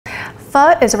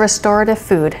Pho is a restorative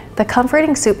food. The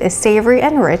comforting soup is savory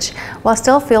and rich while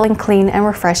still feeling clean and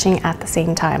refreshing at the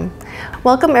same time.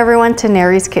 Welcome everyone to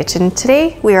Nary's Kitchen.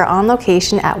 Today we are on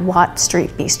location at Watt Street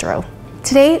Bistro.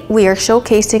 Today we are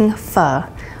showcasing pho.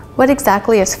 What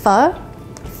exactly is pho?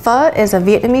 Pho is a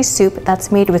Vietnamese soup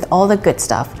that's made with all the good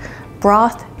stuff: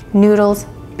 broth, noodles,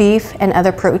 beef, and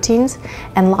other proteins,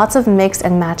 and lots of mix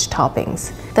and match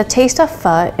toppings. The taste of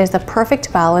pho is the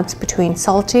perfect balance between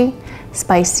salty,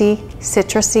 spicy,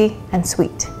 citrusy, and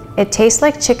sweet. It tastes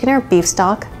like chicken or beef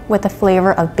stock with a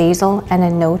flavor of basil and a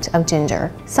note of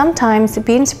ginger. Sometimes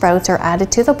bean sprouts are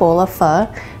added to the bowl of pho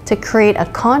to create a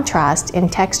contrast in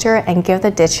texture and give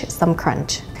the dish some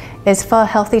crunch. Is pho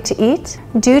healthy to eat?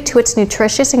 Due to its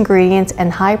nutritious ingredients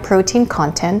and high protein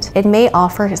content, it may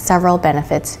offer several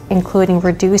benefits, including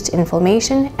reduced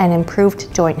inflammation and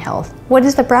improved joint health. What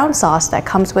is the brown sauce that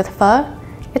comes with pho?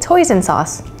 It's hoisin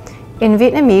sauce. In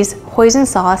Vietnamese, hoisin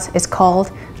sauce is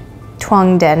called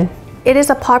truong den. It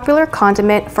is a popular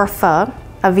condiment for pho,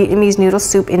 a Vietnamese noodle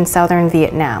soup in southern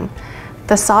Vietnam.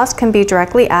 The sauce can be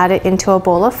directly added into a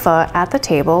bowl of pho at the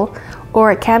table,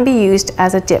 or it can be used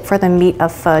as a dip for the meat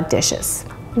of pho dishes.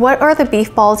 What are the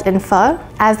beef balls in pho?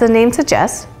 As the name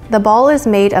suggests, the ball is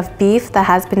made of beef that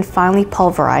has been finely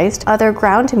pulverized. Other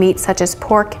ground meat such as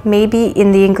pork may be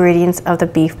in the ingredients of the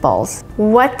beef balls.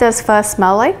 What does pho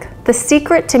smell like? The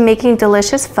secret to making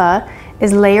delicious pho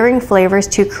is layering flavors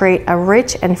to create a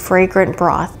rich and fragrant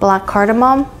broth. Black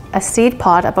cardamom, a seed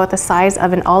pod about the size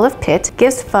of an olive pit,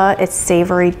 gives pho its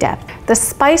savory depth. The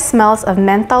spice smells of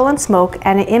menthol and smoke,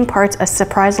 and it imparts a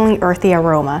surprisingly earthy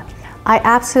aroma. I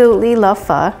absolutely love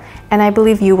pho, and I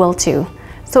believe you will too.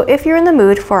 So if you're in the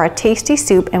mood for a tasty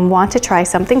soup and want to try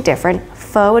something different,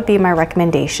 pho would be my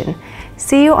recommendation.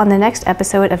 See you on the next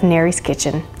episode of Nary's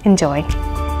Kitchen. Enjoy.